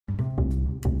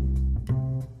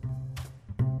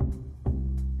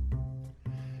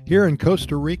Here in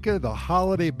Costa Rica, the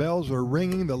holiday bells are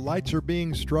ringing, the lights are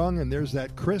being strung, and there's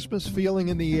that Christmas feeling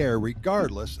in the air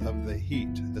regardless of the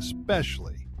heat,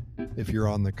 especially if you're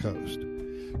on the coast.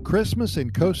 Christmas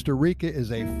in Costa Rica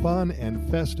is a fun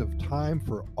and festive time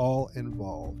for all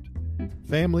involved.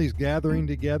 Families gathering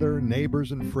together,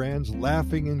 neighbors and friends,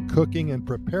 laughing and cooking and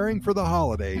preparing for the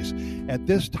holidays. At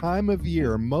this time of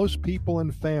year, most people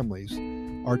and families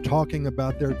are talking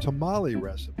about their tamale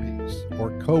recipes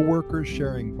or co-workers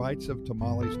sharing bites of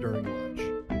tamales during lunch.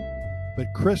 But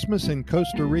Christmas in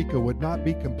Costa Rica would not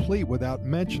be complete without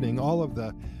mentioning all of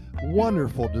the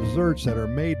wonderful desserts that are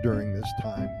made during this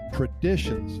time,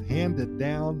 traditions handed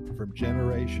down from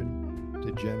generation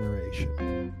to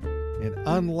generation. And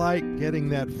unlike getting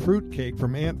that fruitcake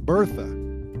from Aunt Bertha,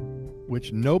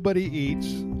 which nobody eats,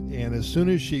 and as soon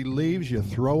as she leaves, you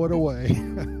throw it away,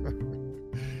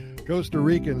 Costa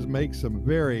Ricans make some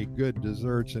very good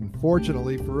desserts, and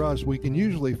fortunately for us, we can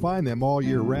usually find them all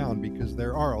year round because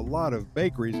there are a lot of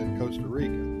bakeries in Costa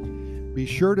Rica. Be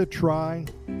sure to try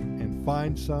and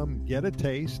find some, get a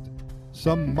taste.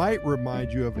 Some might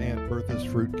remind you of Aunt Bertha's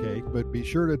fruitcake, but be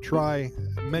sure to try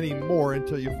many more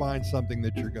until you find something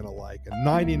that you're going to like. And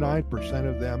 99%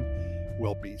 of them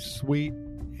will be sweet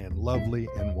and lovely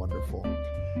and wonderful.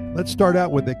 Let's start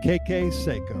out with the queque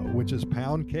seco, which is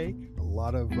pound cake. A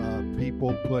lot of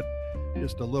people put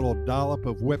just a little dollop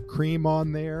of whipped cream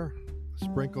on there,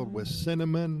 sprinkled with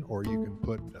cinnamon, or you can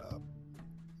put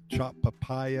chopped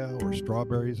papaya or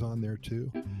strawberries on there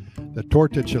too. The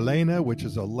torta chilena, which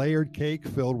is a layered cake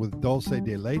filled with dulce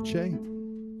de leche.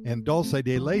 And dulce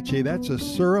de leche, that's a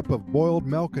syrup of boiled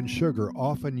milk and sugar,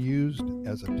 often used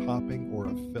as a topping or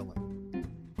a filling.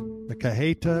 The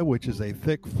cajeta, which is a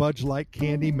thick fudge-like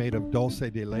candy made of dulce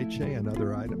de leche and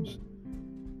other items.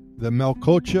 The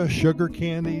melcocha sugar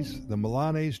candies, the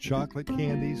Milanese chocolate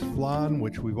candies, flan,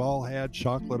 which we've all had,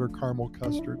 chocolate or caramel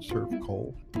custard served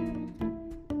cold.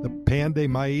 The pan de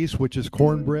maíz, which is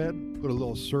cornbread, put a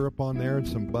little syrup on there and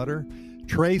some butter.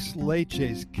 Tres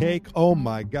leches cake, oh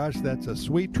my gosh, that's a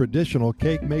sweet traditional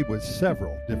cake made with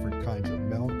several different kinds of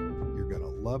milk. You're going to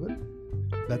love it.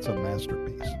 That's a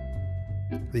masterpiece.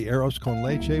 The arroz con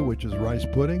leche, which is rice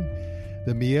pudding.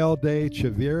 The miel de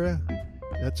chivira,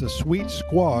 that's a sweet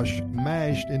squash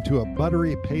mashed into a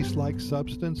buttery paste-like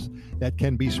substance that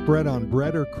can be spread on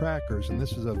bread or crackers, and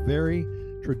this is a very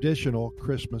traditional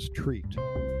Christmas treat.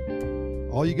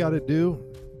 All you got to do,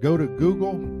 go to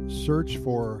Google, search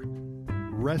for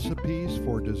recipes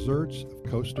for desserts of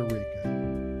Costa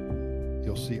Rica.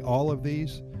 You'll see all of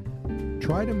these.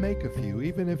 Try to make a few,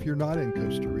 even if you're not in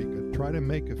Costa Rica. Try to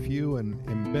make a few and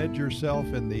embed yourself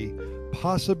in the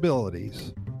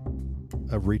possibilities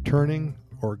of returning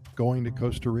or going to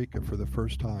Costa Rica for the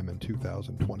first time in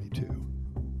 2022.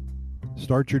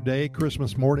 Start your day,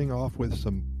 Christmas morning, off with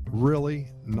some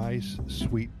really nice,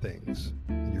 sweet things,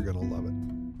 and you're going to love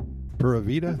it. Pura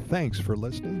Vida, thanks for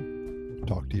listening.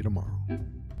 Talk to you tomorrow.